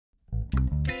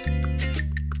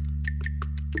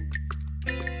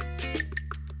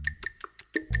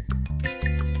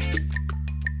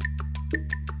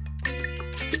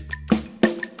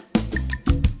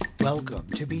Welcome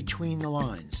to Between the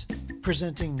Lines,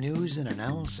 presenting news and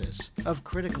analysis of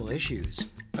critical issues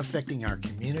affecting our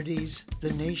communities,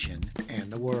 the nation,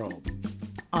 and the world.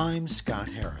 I'm Scott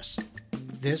Harris.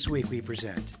 This week we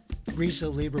present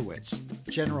Risa Leibowitz,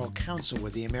 General Counsel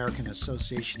with the American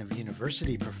Association of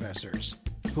University Professors,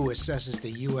 who assesses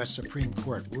the U.S. Supreme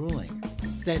Court ruling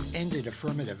that ended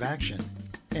affirmative action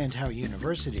and how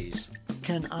universities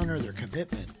can honor their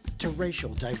commitment to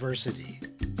racial diversity.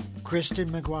 Kristen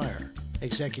McGuire,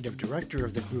 Executive Director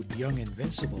of the group Young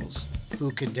Invincibles,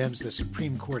 who condemns the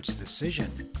Supreme Court's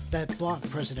decision that blocked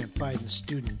President Biden's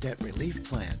student debt relief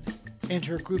plan, and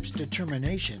her group's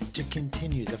determination to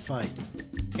continue the fight.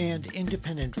 And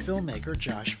independent filmmaker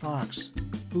Josh Fox,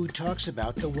 who talks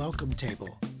about The Welcome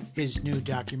Table, his new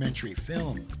documentary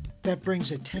film that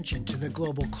brings attention to the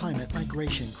global climate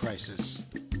migration crisis.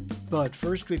 But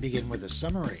first we begin with a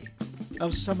summary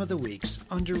of some of the week's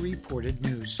underreported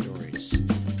news stories.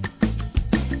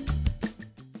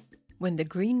 When the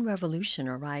Green Revolution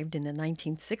arrived in the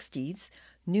 1960s,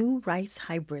 new rice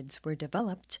hybrids were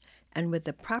developed, and with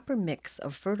the proper mix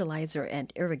of fertilizer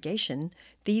and irrigation,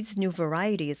 these new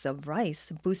varieties of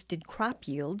rice boosted crop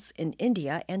yields in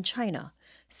India and China,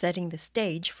 setting the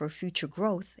stage for future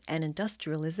growth and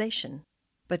industrialization.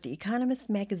 But The Economist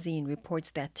magazine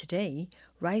reports that today,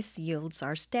 rice yields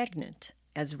are stagnant,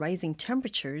 as rising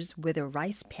temperatures wither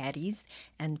rice paddies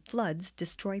and floods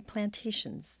destroy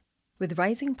plantations. With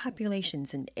rising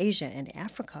populations in Asia and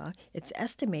Africa, it's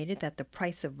estimated that the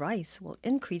price of rice will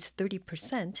increase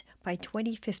 30% by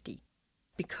 2050.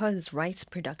 Because rice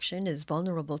production is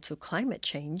vulnerable to climate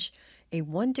change, a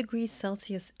 1 degree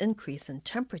Celsius increase in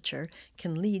temperature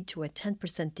can lead to a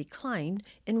 10% decline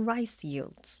in rice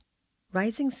yields.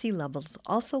 Rising sea levels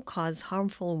also cause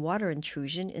harmful water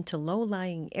intrusion into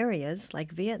low-lying areas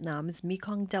like Vietnam's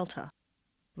Mekong Delta.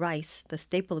 Rice, the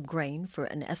staple grain for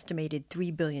an estimated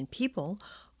 3 billion people,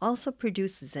 also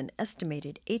produces an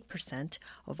estimated 8%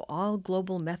 of all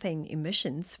global methane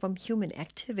emissions from human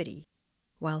activity.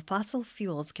 While fossil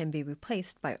fuels can be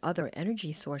replaced by other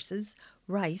energy sources,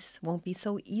 rice won't be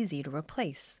so easy to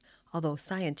replace, although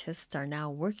scientists are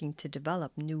now working to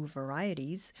develop new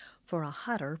varieties for a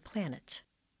hotter planet.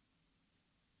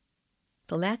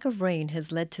 The lack of rain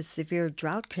has led to severe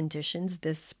drought conditions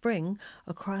this spring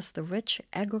across the rich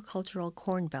agricultural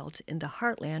corn belt in the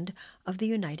heartland of the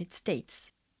United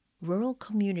States. Rural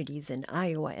communities in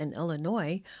Iowa and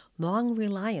Illinois, long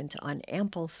reliant on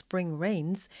ample spring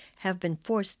rains, have been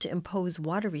forced to impose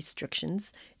water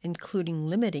restrictions, including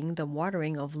limiting the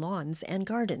watering of lawns and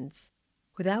gardens.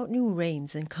 Without new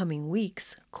rains in coming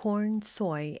weeks, corn,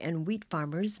 soy, and wheat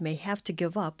farmers may have to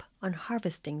give up on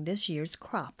harvesting this year's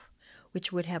crop,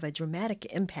 which would have a dramatic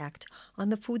impact on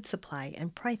the food supply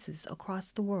and prices across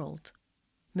the world.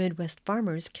 Midwest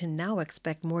farmers can now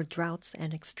expect more droughts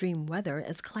and extreme weather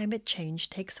as climate change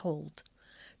takes hold.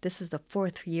 This is the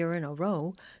fourth year in a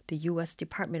row the U.S.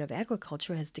 Department of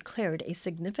Agriculture has declared a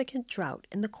significant drought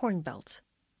in the Corn Belt.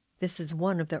 This is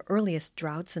one of the earliest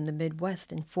droughts in the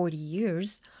Midwest in 40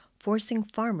 years, forcing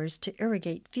farmers to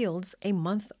irrigate fields a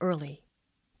month early.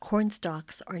 Corn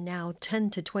stalks are now 10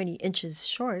 to 20 inches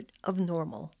short of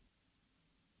normal.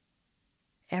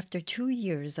 After 2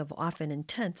 years of often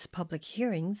intense public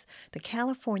hearings, the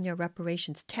California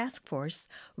Reparations Task Force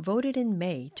voted in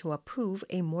May to approve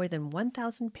a more than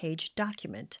 1,000-page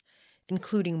document,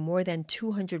 including more than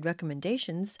 200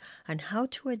 recommendations on how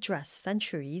to address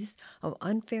centuries of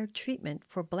unfair treatment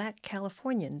for Black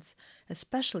Californians,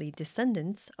 especially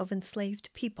descendants of enslaved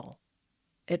people.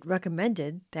 It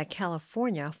recommended that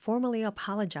California formally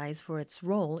apologize for its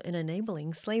role in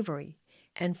enabling slavery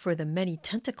and for the many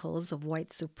tentacles of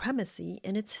white supremacy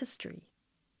in its history.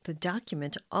 The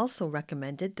document also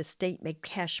recommended the state make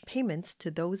cash payments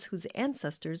to those whose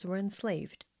ancestors were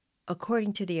enslaved.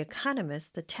 According to The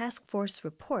Economist, the task force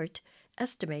report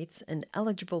estimates an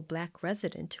eligible Black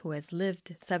resident who has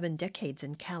lived 7 decades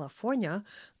in California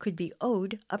could be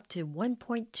owed up to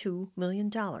 $1.2 million.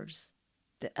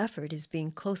 The effort is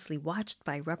being closely watched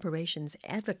by reparations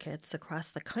advocates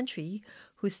across the country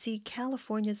who see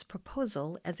California's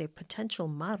proposal as a potential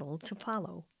model to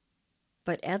follow.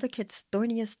 But advocates'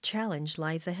 thorniest challenge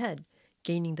lies ahead,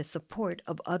 gaining the support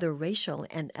of other racial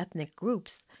and ethnic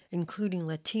groups, including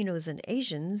Latinos and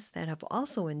Asians that have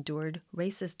also endured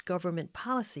racist government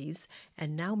policies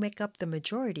and now make up the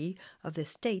majority of the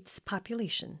state's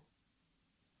population.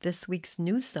 This week's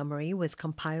news summary was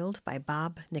compiled by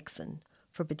Bob Nixon.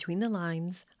 For Between the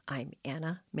Lines, I'm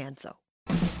Anna Manzo.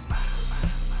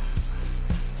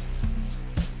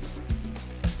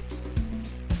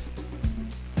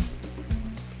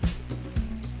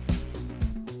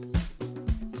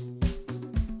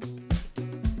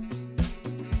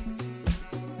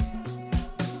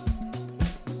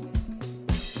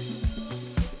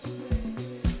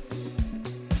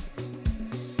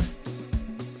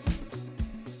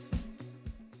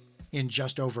 In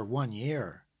just over 1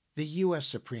 year, the U.S.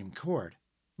 Supreme Court,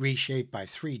 reshaped by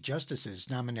 3 justices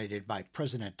nominated by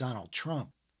President Donald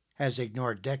Trump, has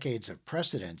ignored decades of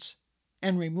precedents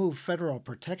and removed federal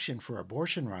protection for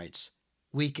abortion rights,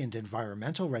 weakened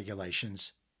environmental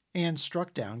regulations, and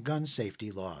struck down gun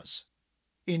safety laws.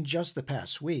 In just the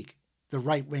past week, the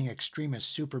right-wing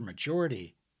extremist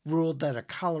supermajority ruled that a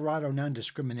Colorado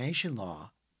non-discrimination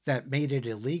law that made it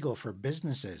illegal for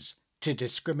businesses to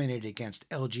discriminate against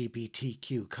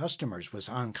LGBTQ customers was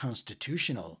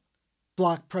unconstitutional,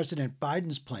 blocked President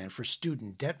Biden's plan for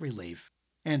student debt relief,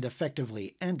 and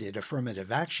effectively ended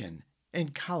affirmative action in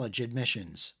college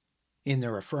admissions. In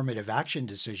their affirmative action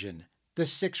decision, the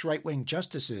 6 right-wing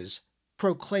justices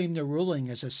proclaimed the ruling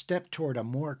as a step toward a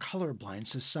more colorblind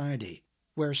society,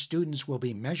 where students will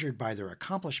be measured by their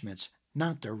accomplishments,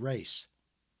 not their race.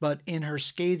 But in her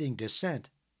scathing dissent,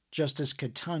 Justice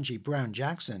Ketanji Brown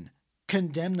Jackson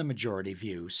condemned the majority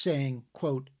view, saying,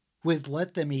 quote, "With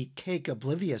let them eat cake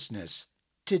obliviousness,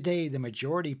 today the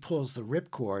majority pulls the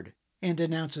ripcord and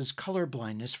announces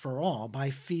colorblindness for all by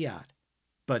fiat.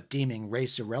 But deeming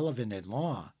race irrelevant in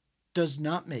law does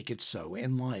not make it so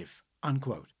in life,"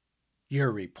 unquote.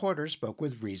 Your reporter spoke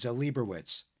with Riza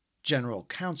Leibowitz, General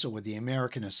Counsel with the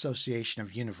American Association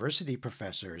of University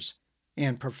Professors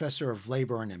and Professor of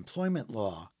Labor and Employment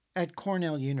Law at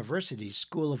Cornell University's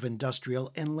School of Industrial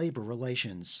and Labor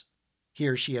Relations.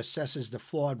 Here she assesses the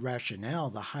flawed rationale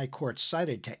the High Court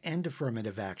cited to end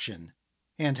affirmative action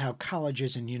and how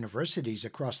colleges and universities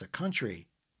across the country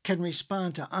can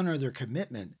respond to honor their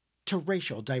commitment to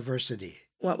racial diversity.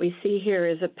 What we see here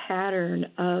is a pattern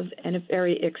of a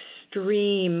very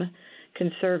extreme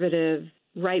conservative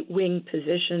right-wing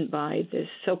position by this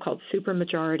so-called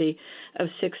supermajority of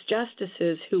 6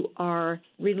 justices who are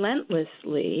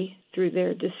relentlessly, through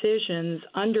their decisions,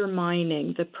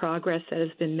 undermining the progress that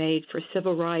has been made for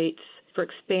civil rights, for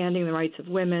expanding the rights of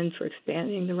women, for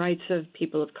expanding the rights of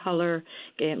people of color,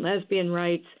 gay and lesbian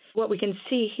rights. What we can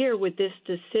see here with this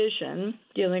decision,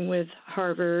 dealing with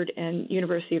Harvard and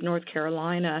University of North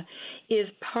Carolina, is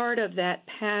part of that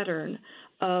pattern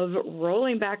of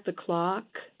rolling back the clock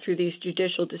through these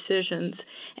judicial decisions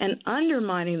and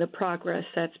undermining the progress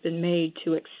that's been made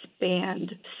to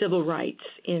expand civil rights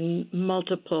in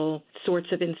multiple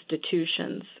sorts of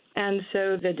institutions. And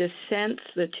so the dissents,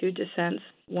 the 2 dissents,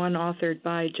 one authored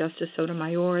by Justice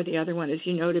Sotomayor, the other one, as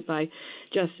you noted, by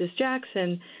Justice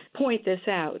Jackson, point this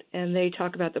out. And they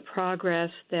talk about the progress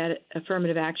that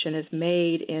affirmative action has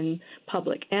made in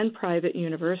public and private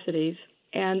universities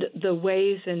and the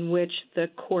ways in which the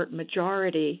court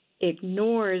majority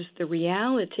ignores the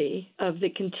reality of the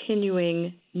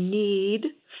continuing need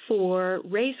for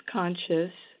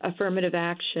race-conscious affirmative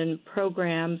action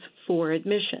programs for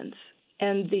admissions.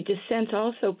 And the dissents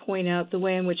also point out the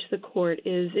way in which the court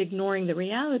is ignoring the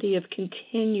reality of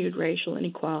continued racial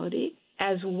inequality,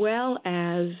 as well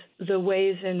as the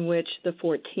ways in which the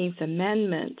 14th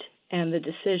Amendment and the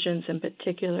decisions in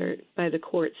particular by the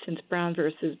court since Brown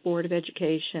versus Board of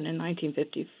Education in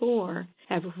 1954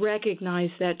 have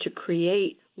recognized that to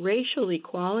create racial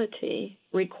equality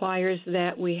requires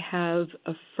that we have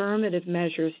affirmative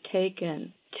measures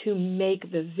taken to make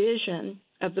the vision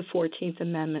of the 14th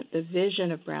Amendment, the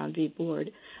vision of Brown v. Board,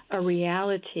 a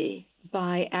reality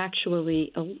by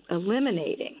actually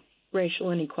eliminating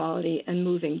racial inequality and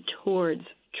moving towards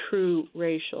true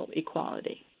racial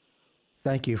equality.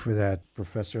 Thank you for that,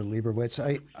 Professor Leibowitz.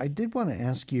 I did want to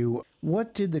ask you,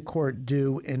 what did the court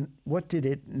do and what did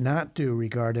it not do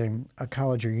regarding a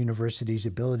college or university's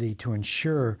ability to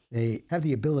ensure they have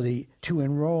the ability to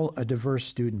enroll a diverse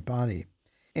student body?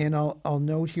 And I'll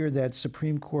note here that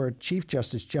Supreme Court Chief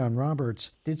Justice John Roberts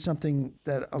did something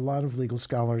that a lot of legal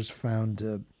scholars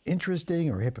found interesting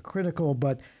or hypocritical,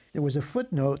 but there was a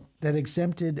footnote that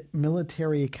exempted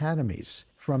military academies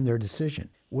from their decision,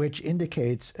 which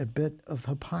indicates a bit of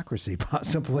hypocrisy,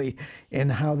 possibly, in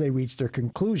how they reached their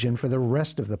conclusion for the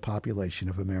rest of the population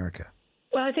of America.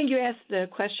 Well, I think you asked the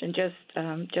question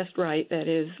just right. That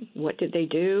is, what did they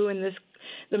do in this?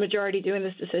 The majority do in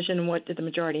this decision, and what did the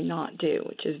majority not do,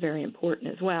 which is very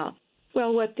important as well.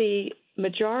 Well, what the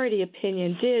majority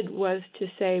opinion did was to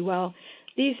say, well,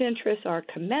 these interests are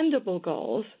commendable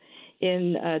goals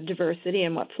in diversity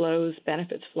and what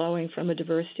benefits flowing from a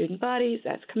diverse student body.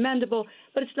 That's commendable,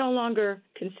 but it's no longer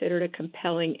considered a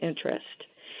compelling interest.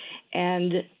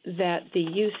 And that the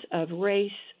use of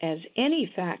race as any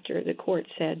factor, the court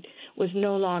said, was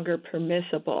no longer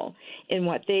permissible in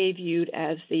what they viewed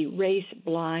as the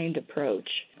race-blind approach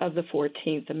of the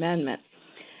 14th Amendment.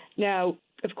 Now,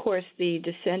 of course, the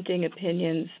dissenting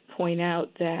opinions point out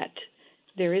that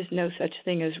there is no such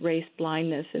thing as race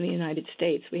blindness in the United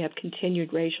States. We have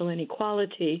continued racial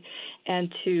inequality,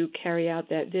 and to carry out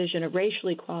that vision of racial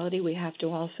equality, we have to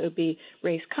also be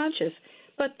race conscious.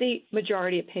 But the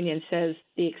majority opinion says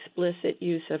the explicit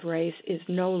use of race is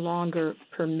no longer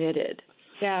permitted.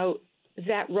 Now,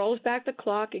 that rolls back the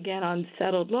clock again on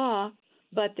settled law,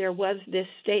 but there was this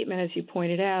statement, as you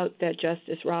pointed out, that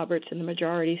Justice Roberts and the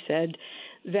majority said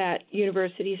that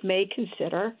universities may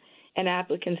consider an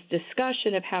applicant's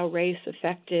discussion of how race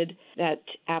affected that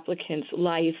applicant's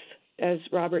life, as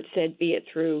Roberts said, be it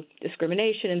through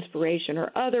discrimination, inspiration,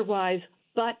 or otherwise,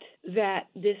 but that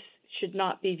this should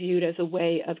not be viewed as a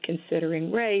way of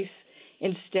considering race.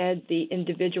 Instead, the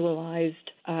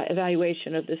individualized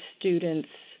evaluation of the student's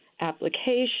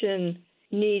application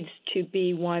needs to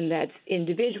be one that's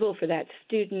individual for that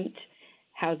student,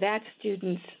 how that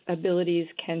student's abilities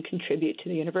can contribute to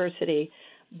the university,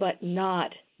 but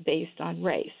not based on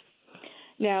race.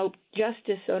 Now,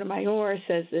 Justice Sotomayor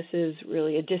says this is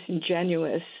really a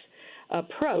disingenuous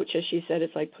approach. As she said,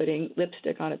 it's like putting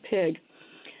lipstick on a pig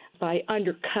by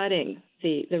undercutting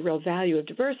the real value of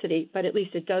diversity, but at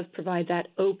least it does provide that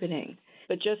opening.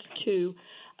 But just to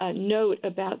note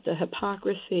about the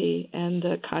hypocrisy and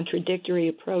the contradictory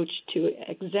approach to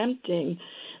exempting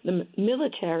the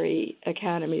military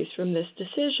academies from this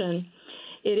decision,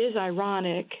 it is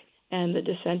ironic, and the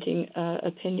dissenting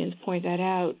opinions point that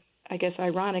out, I guess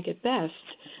ironic at best,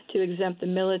 to exempt the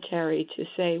military, to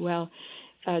say, well,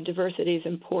 diversity is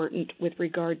important with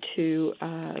regard to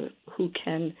who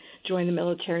can join the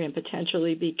military and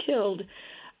potentially be killed,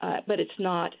 but it's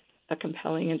not a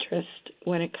compelling interest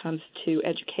when it comes to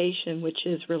education, which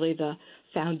is really the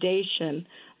foundation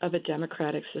of a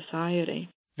democratic society.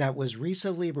 That was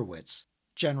Risa Leibowitz,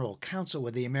 General Counsel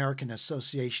with the American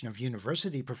Association of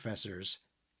University Professors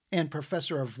and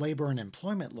Professor of Labor and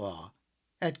Employment Law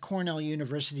at Cornell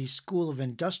University School of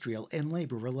Industrial and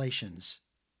Labor Relations.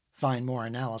 Find more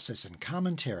analysis and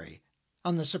commentary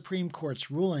on the Supreme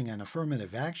Court's ruling on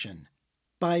affirmative action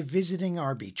by visiting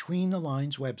our Between the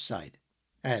Lines website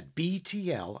at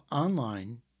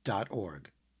btlonline.org.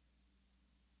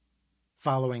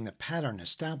 Following the pattern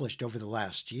established over the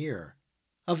last year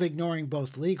of ignoring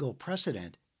both legal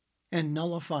precedent and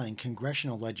nullifying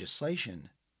congressional legislation,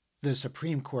 the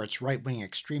Supreme Court's right-wing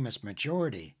extremist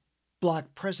majority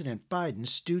blocked President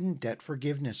Biden's student debt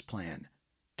forgiveness plan,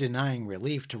 denying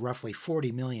relief to roughly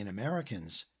 40 million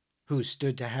Americans who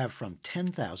stood to have from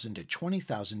 $10,000 to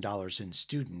 $20,000 in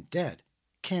student debt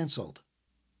canceled.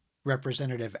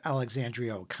 Representative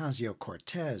Alexandria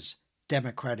Ocasio-Cortez,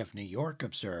 Democrat of New York,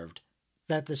 observed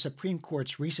that the Supreme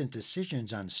Court's recent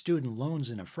decisions on student loans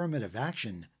and affirmative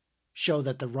action show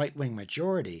that the right-wing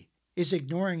majority is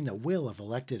ignoring the will of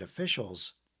elected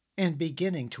officials and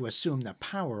beginning to assume the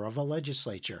power of a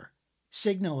legislature,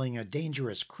 signaling a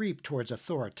dangerous creep towards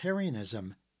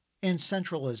authoritarianism and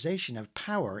centralization of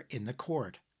power in the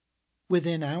court.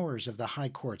 Within hours of the High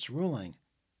Court's ruling,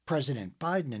 President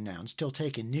Biden announced he'll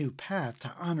take a new path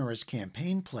to honor his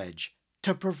campaign pledge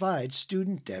to provide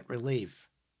student debt relief.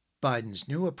 Biden's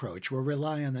new approach will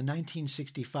rely on the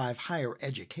 1965 Higher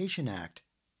Education Act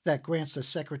that grants the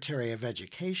Secretary of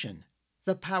Education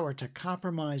the power to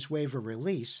compromise, waive, or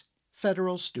release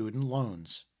federal student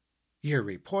loans. Your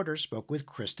reporter spoke with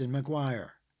Kristen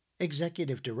McGuire,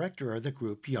 Executive Director of the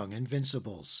group Young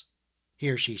Invincibles.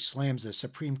 Here she slams the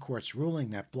Supreme Court's ruling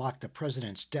that blocked the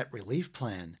president's debt relief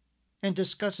plan and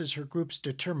discusses her group's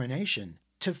determination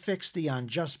to fix the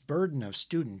unjust burden of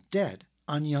student debt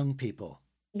on young people.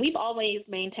 We've always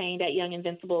maintained at Young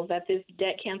Invincibles that this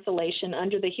debt cancellation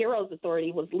under the HEROES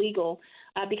Authority was legal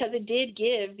because it did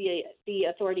give the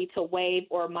authority to waive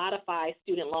or modify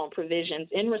student loan provisions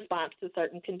in response to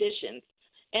certain conditions.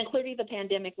 And clearly the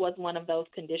pandemic was one of those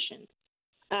conditions.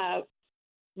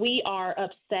 We are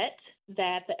upset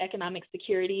that the economic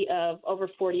security of over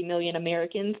 40 million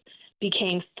Americans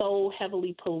became so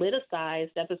heavily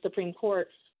politicized that the Supreme Court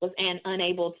was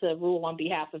unable to rule on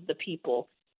behalf of the people.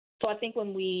 So I think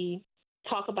when we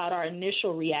talk about our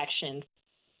initial reactions,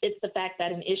 it's the fact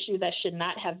that an issue that should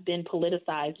not have been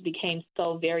politicized became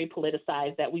so very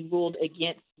politicized that we ruled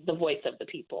against the voice of the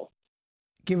people.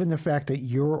 Given the fact that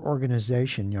your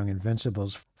organization, Young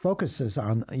Invincibles, focuses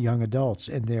on young adults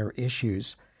and their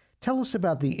issues, tell us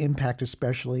about the impact,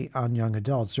 especially on young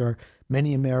adults. There are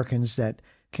many Americans that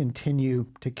continue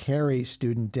to carry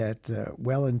student debt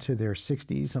well into their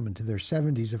 60s, some into their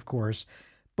 70s, of course.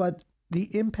 But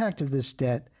the impact of this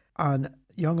debt on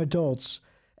young adults,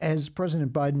 as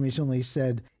President Biden recently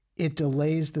said, it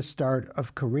delays the start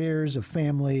of careers, of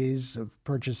families, of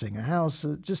purchasing a house,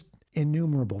 just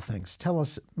innumerable things. Tell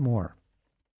us more.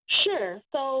 Sure.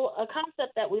 So a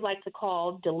concept that we like to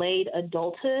call delayed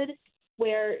adulthood,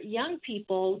 where young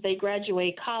people, they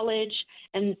graduate college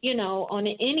and, on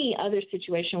any other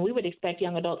situation, we would expect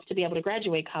young adults to be able to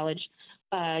graduate college,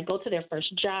 go to their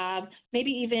first job, maybe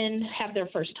even have their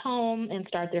first home and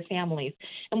start their families.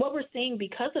 And what we're seeing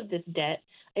because of this debt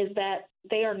is that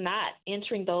they are not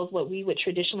entering those what we would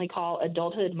traditionally call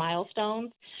adulthood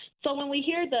milestones. So when we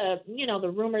hear the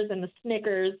rumors and the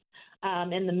snickers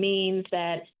and the memes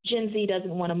that Gen Z doesn't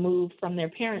want to move from their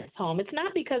parents' home, it's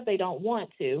not because they don't want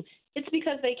to, it's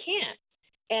because they can't.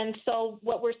 And so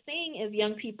what we're seeing is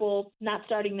young people not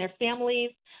starting their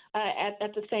families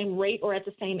at the same rate or at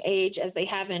the same age as they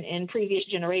have in previous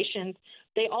generations.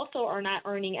 They also are not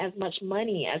earning as much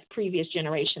money as previous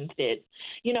generations did.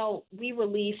 We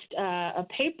released a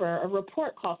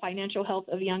report called Financial Health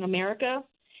of Young America,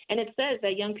 and it says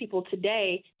that young people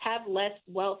today have less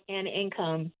wealth and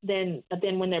income than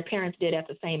when their parents did at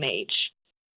the same age.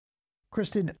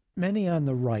 Kristen, many on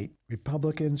the right,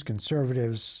 Republicans,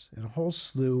 conservatives, and a whole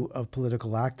slew of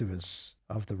political activists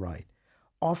of the right,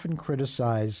 often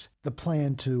criticize the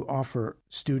plan to offer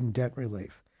student debt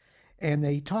relief. And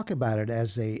they talk about it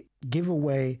as a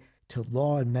giveaway to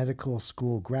law and medical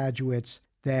school graduates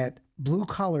that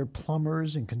blue-collar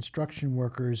plumbers and construction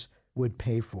workers would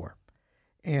pay for.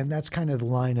 And that's kind of the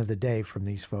line of the day from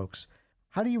these folks.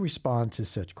 How do you respond to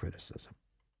such criticism?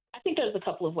 I think there's a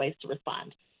couple of ways to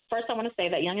respond. First, I want to say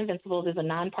that Young Invincibles is a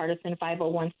nonpartisan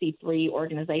 501c3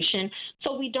 organization,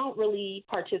 so we don't really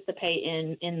participate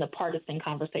in the partisan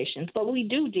conversations, but we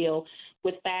do deal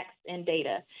with facts and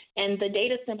data, and the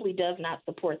data simply does not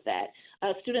support that.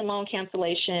 Student loan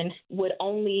cancellation would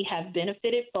only have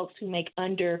benefited folks who make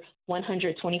under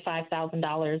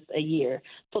 $125,000 a year.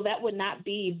 So that would not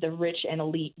be the rich and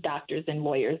elite doctors and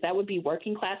lawyers. That would be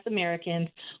working class Americans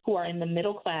who are in the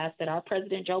middle class that our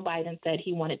President Joe Biden said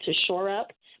he wanted to shore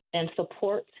up and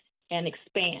support and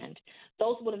expand.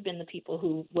 Those would have been the people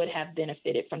who would have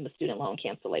benefited from the student loan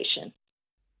cancellation.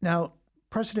 Now,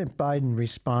 President Biden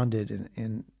responded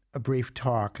in a brief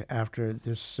talk after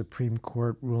this Supreme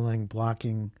Court ruling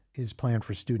blocking his plan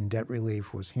for student debt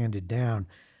relief was handed down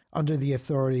under the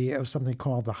authority of something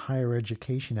called the Higher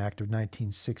Education Act of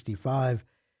 1965.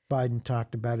 Biden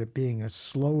talked about it being a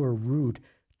slower route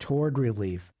toward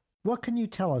relief. What can you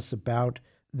tell us about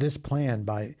this plan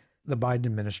by the Biden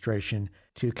administration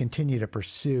to continue to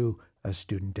pursue a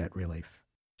student debt relief?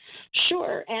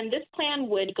 Sure. And this plan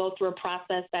would go through a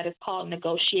process that is called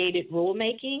negotiated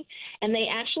rulemaking. And they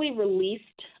actually released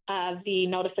the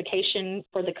notification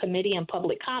for the committee and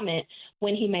public comment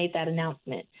when he made that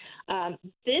announcement.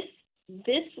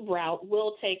 This route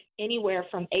will take anywhere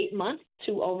from 8 months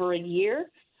to over a year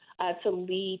to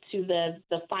lead to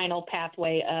the final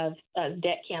pathway of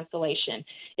debt cancellation.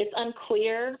 It's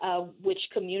unclear which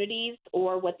communities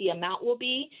or what the amount will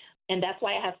be, and that's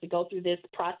why it has to go through this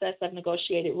process of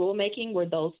negotiated rulemaking where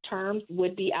those terms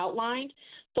would be outlined.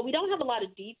 So we don't have a lot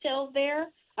of details there,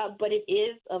 but it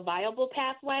is a viable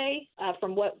pathway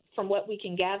from what we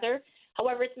can gather.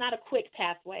 However, it's not a quick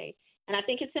pathway, and I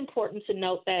think it's important to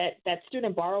note that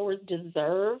student borrowers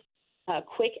deserve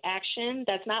quick action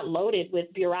that's not loaded with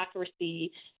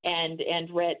bureaucracy and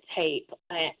red tape.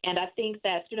 And I think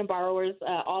that student borrowers,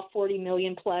 all 40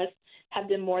 million plus, have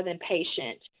been more than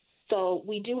patient. So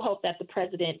we do hope that the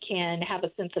president can have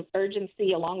a sense of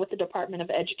urgency along with the Department of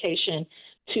Education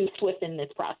to swiftly this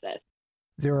process.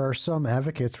 There are some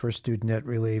advocates for student debt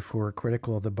relief who are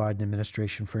critical of the Biden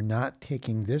administration for not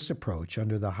taking this approach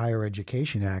under the Higher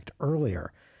Education Act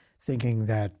earlier, thinking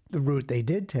that the route they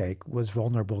did take was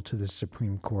vulnerable to the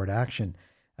Supreme Court action.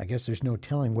 I guess there's no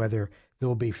telling whether there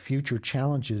will be future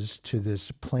challenges to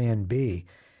this Plan B.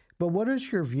 But what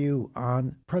is your view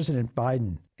on President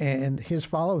Biden and his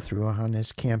follow-through on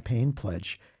his campaign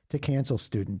pledge to cancel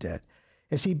student debt?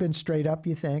 Has he been straight up,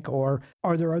 you think, or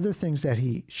are there other things that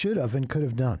he should have and could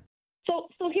have done? So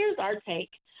here's our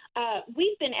take.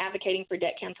 We've been advocating for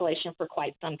debt cancellation for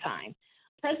quite some time.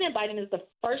 President Biden is the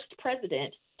first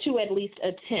president to at least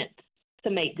attempt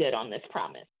to make good on this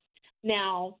promise.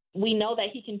 Now, we know that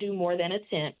he can do more than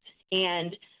attempt,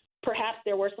 and perhaps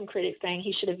there were some critics saying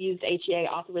he should have used HEA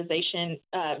authorization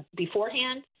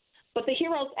beforehand, but the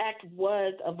HEROES Act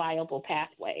was a viable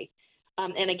pathway.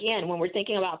 And again, when we're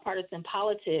thinking about partisan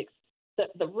politics,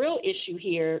 the real issue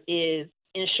here is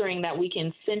ensuring that we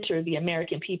can center the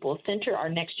American people, center our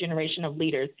next generation of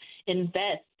leaders,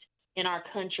 invest in our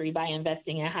country by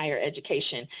investing in higher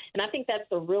education. And I think that's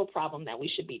the real problem that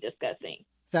we should be discussing.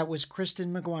 That was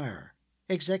Kristen McGuire,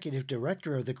 Executive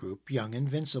Director of the group Young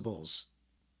Invincibles.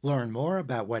 Learn more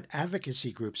about what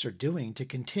advocacy groups are doing to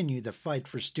continue the fight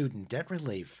for student debt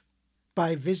relief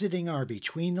by visiting our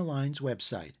Between the Lines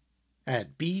website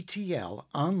at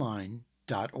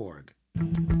btlonline.org.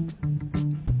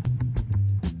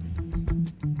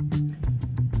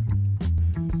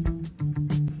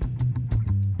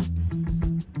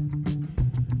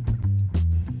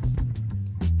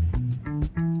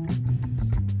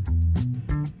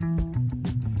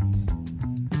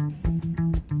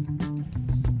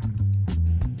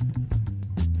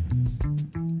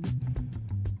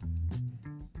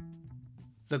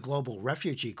 The global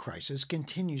refugee crisis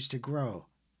continues to grow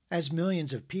as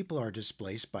millions of people are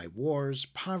displaced by wars,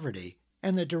 poverty,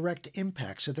 and the direct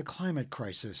impacts of the climate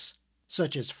crisis,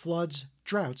 such as floods,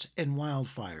 droughts, and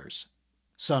wildfires.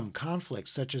 Some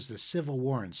conflicts, such as the civil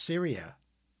war in Syria,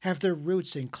 have their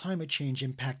roots in climate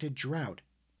change-impacted drought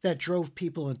that drove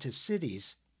people into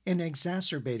cities and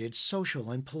exacerbated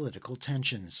social and political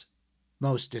tensions.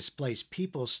 Most displaced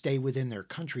people stay within their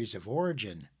countries of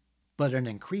origin, but an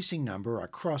increasing number are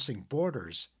crossing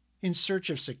borders in search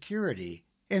of security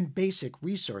and basic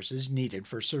resources needed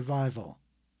for survival.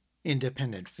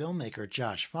 Independent filmmaker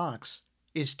Josh Fox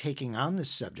is taking on this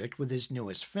subject with his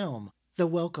newest film, The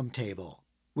Welcome Table,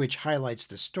 which highlights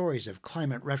the stories of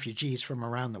climate refugees from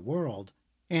around the world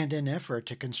and an effort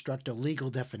to construct a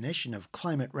legal definition of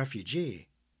climate refugee,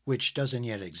 which doesn't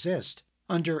yet exist,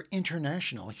 under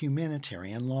international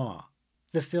humanitarian law.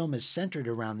 The film is centered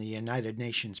around the United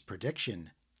Nations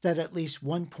prediction that at least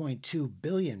 1.2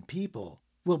 billion people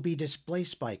will be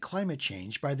displaced by climate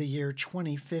change by the year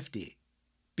 2050.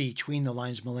 Between the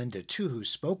Lines Melinda Tu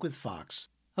spoke with Fox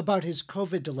about his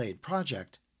COVID-delayed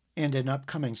project and an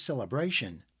upcoming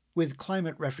celebration with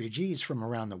climate refugees from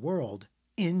around the world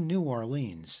in New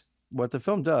Orleans. What the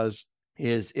film does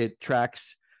is it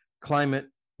tracks climate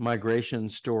migration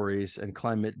stories and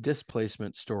climate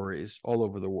displacement stories all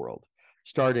over the world,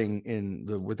 starting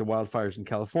with the wildfires in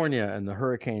California and the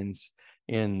hurricanes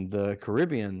in the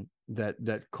Caribbean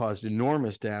that caused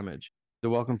enormous damage. The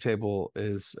Welcome Table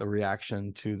is a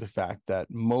reaction to the fact that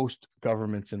most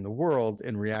governments in the world,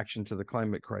 in reaction to the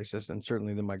climate crisis and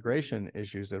certainly the migration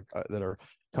issues that are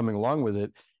coming along with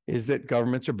it, is that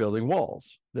governments are building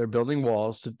walls. They're building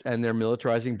walls and they're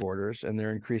militarizing borders and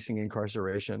they're increasing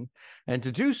incarceration. And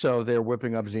to do so, they're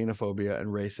whipping up xenophobia and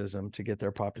racism to get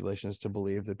their populations to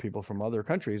believe that people from other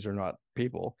countries are not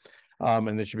people,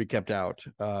 and they should be kept out,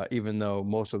 even though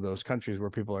most of those countries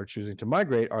where people are choosing to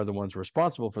migrate are the ones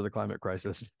responsible for the climate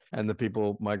crisis. And the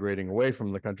people migrating away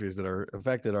from the countries that are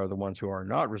affected are the ones who are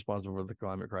not responsible for the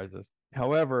climate crisis.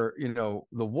 However,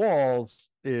 the walls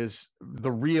is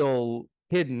the real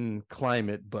hidden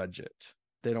climate budget.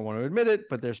 They don't want to admit it,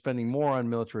 but they're spending more on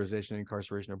militarization and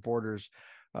incarceration of borders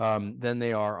than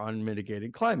they are on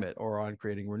mitigating climate or on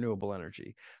creating renewable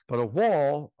energy. But a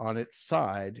wall on its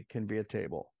side can be a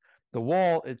table. The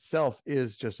wall itself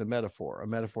is just a metaphor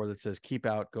that says, keep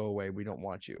out, go away, we don't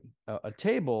want you. A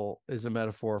table is a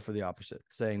metaphor for the opposite,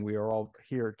 saying we are all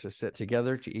here to sit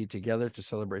together, to eat together, to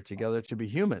celebrate together, to be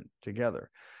human together.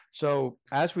 So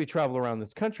as we travel around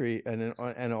this country and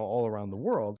all around the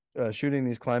world, shooting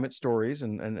these climate stories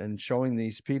and showing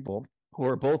these people who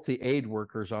are both the aid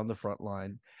workers on the front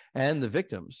line and the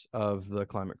victims of the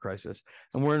climate crisis,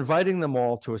 and we're inviting them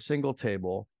all to a single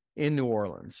table in New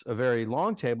Orleans, a very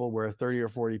long table where 30 or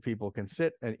 40 people can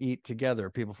sit and eat together,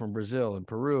 people from Brazil and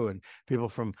Peru and people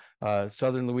from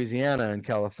southern Louisiana and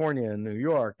California and New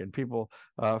York and people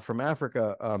from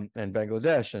Africa and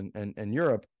Bangladesh and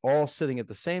Europe, all sitting at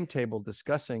the same table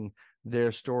discussing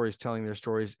their stories, telling their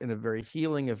stories in a very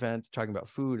healing event, talking about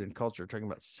food and culture, talking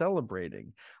about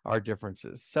celebrating our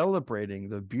differences, celebrating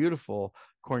the beautiful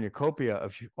cornucopia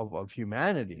of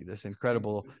humanity, this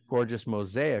incredible, gorgeous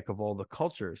mosaic of all the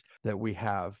cultures that we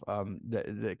have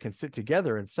that can sit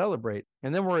together and celebrate.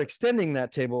 And then we're extending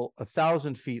that table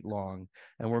 1,000 feet long,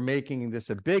 and we're making this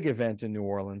a big event in New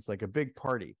Orleans, like a big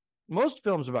party. Most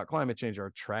films about climate change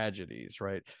are tragedies,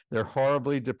 right? They're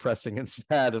horribly depressing and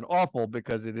sad and awful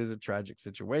because it is a tragic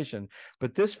situation.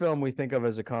 But this film we think of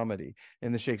as a comedy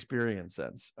in the Shakespearean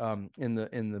sense. In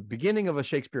the beginning of a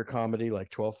Shakespeare comedy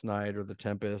like Twelfth Night or The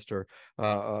Tempest or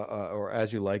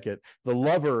As You Like It, the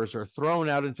lovers are thrown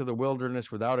out into the wilderness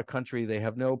without a country. They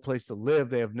have no place to live.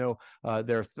 They have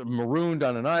they're marooned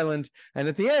on an island. And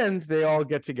at the end, they all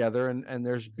get together and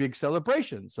there's big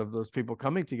celebrations of those people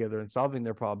coming together and solving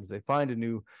their problems. They find a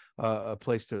new a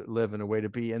place to live and a way to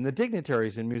be. And the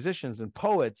dignitaries and musicians and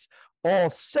poets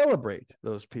all celebrate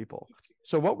those people.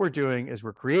 So what we're doing is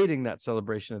we're creating that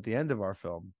celebration at the end of our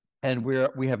film. And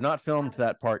we have not filmed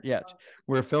that part yet.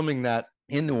 We're filming that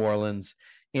in New Orleans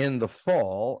in the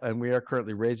fall, and we are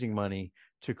currently raising money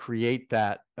to create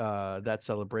that that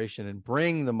celebration and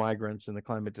bring the migrants and the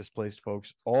climate displaced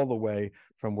folks all the way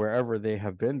from wherever they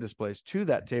have been displaced to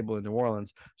that table in New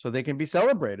Orleans, so they can be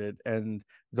celebrated, and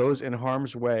those in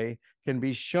harm's way can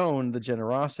be shown the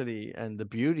generosity and the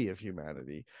beauty of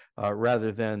humanity,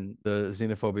 rather than the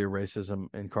xenophobia, racism,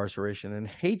 incarceration, and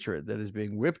hatred that is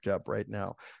being whipped up right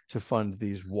now to fund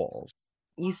these walls.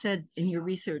 You said in your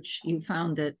research, you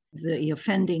found that the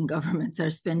offending governments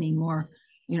are spending more,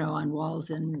 on walls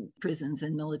and prisons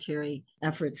and military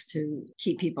efforts to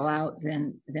keep people out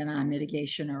than on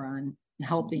mitigation or on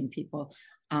helping people.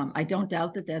 I don't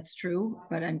doubt that that's true,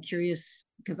 but I'm curious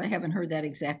because I haven't heard that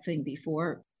exact thing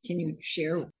before. Can you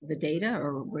share the data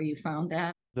or where you found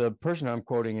that? The person I'm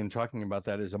quoting and talking about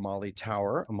that is Amali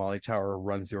Tower. Amali Tower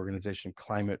runs the organization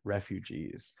Climate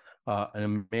Refugees,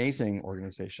 an amazing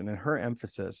organization. And her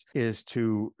emphasis is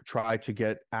to try to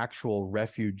get actual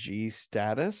refugee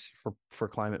status for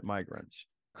climate migrants.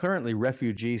 Currently,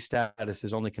 refugee status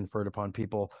is only conferred upon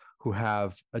people who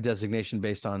have a designation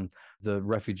based on the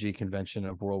Refugee Convention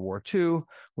of World War II,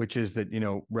 which is that,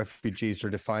 refugees are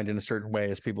defined in a certain way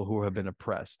as people who have been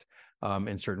oppressed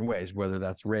in certain ways, whether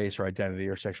that's race or identity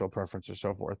or sexual preference or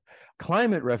so forth.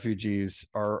 Climate refugees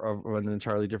are of an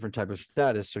entirely different type of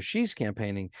status. So she's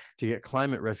campaigning to get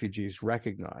climate refugees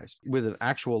recognized with an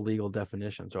actual legal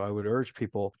definition. So I would urge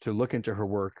people to look into her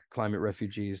work, Climate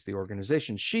Refugees, the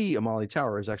organization. She, Amali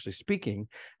Tower, is actually speaking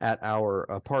at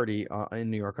our party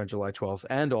in New York on July 12th,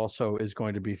 and also is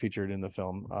going to be featured in the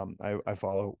film. I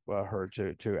follow her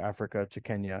to Africa, to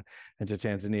Kenya, and to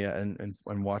Tanzania, and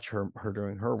watch her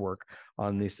doing her work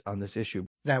on this issue.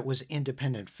 That was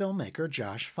independent filmmaker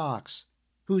Josh Fox,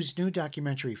 whose new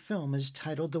documentary film is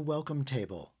titled The Welcome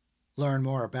Table. Learn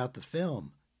more about the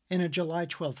film in a July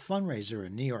 12th fundraiser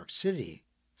in New York City,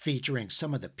 featuring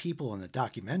some of the people in the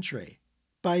documentary,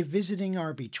 by visiting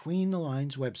our Between the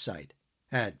Lines website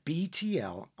at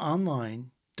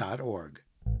btlonline.org.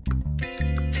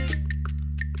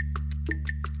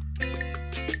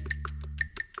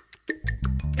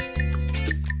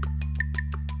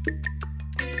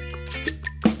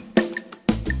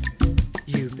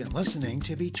 You've been listening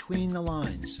to Between the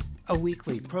Lines, a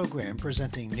weekly program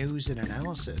presenting news and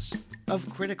analysis of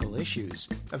critical issues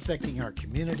affecting our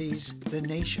communities, the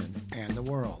nation, and the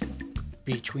world.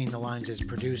 Between the Lines is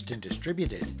produced and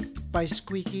distributed by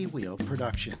Squeaky Wheel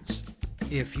Productions.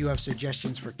 If you have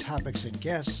suggestions for topics and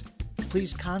guests,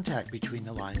 please contact Between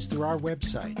the Lines through our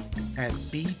website at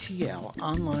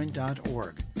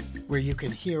btlonline.org, where you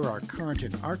can hear our current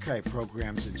and archive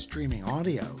programs in streaming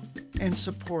audio and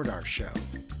support our show.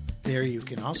 There you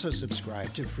can also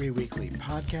subscribe to free weekly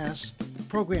podcasts,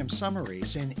 program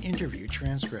summaries, and interview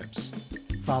transcripts.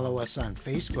 Follow us on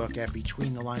Facebook at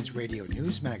Between the Lines Radio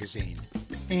News Magazine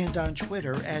and on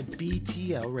Twitter at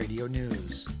BTL Radio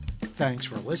News. Thanks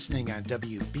for listening on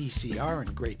WBCR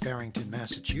in Great Barrington,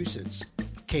 Massachusetts,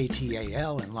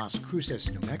 KTAL in Las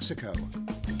Cruces, New Mexico,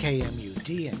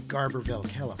 KMUD in Garberville,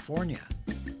 California,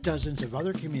 dozens of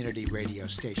other community radio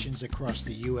stations across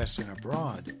the U.S. and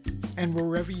abroad, and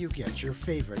wherever you get your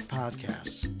favorite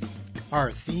podcasts.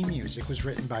 Our theme music was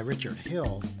written by Richard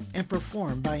Hill and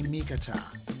performed by Mikata.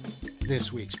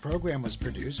 This week's program was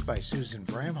produced by Susan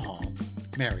Bramhall,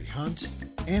 Mary Hunt,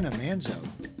 Anna Manzo,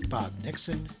 Bob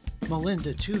Nixon,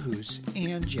 Melinda Tuhus,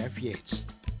 and Jeff Yates.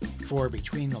 For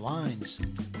Between the Lines,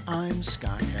 I'm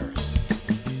Scott Harris.